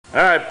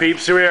Alright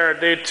peeps, here we are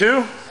at day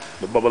 2,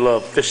 the Bubba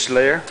Love Fish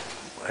Lair.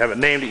 I haven't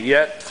named it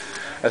yet.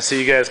 I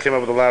see you guys came up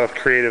with a lot of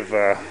creative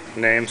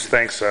names.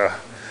 Thanks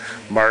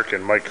Mark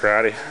and Mike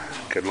Karate.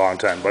 Good long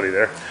time buddy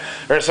there.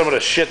 There's some of the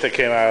shit that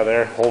came out of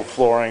there. Old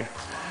flooring,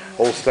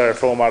 old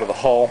styrofoam out of the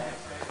hull.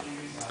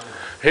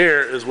 Here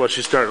is what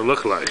she's starting to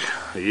look like.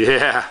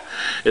 Yeah,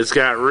 it's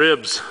got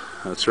ribs.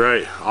 That's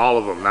right, all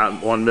of them,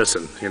 not one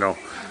missing, you know,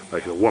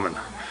 like a woman.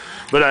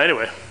 But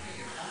anyway.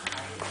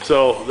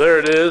 So there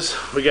it is.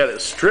 We got it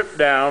stripped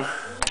down.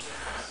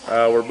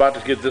 We're about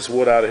to get this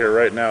wood out of here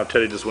right now.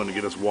 Teddy just wanted to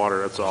get us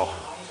water, that's all.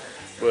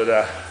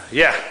 But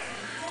yeah,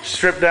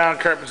 stripped down,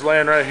 carpet's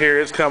laying right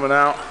here. It's coming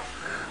out.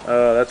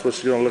 That's what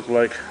she's gonna look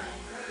like.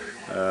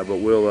 But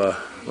we'll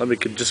let me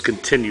just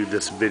continue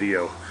this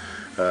video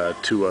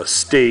to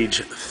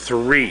stage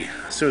 3.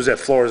 As soon as that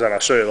floor is out, I'll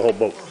show you the whole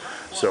boat.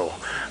 So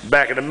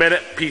back in a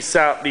minute. Peace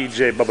out,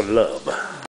 DJ Bubba Love.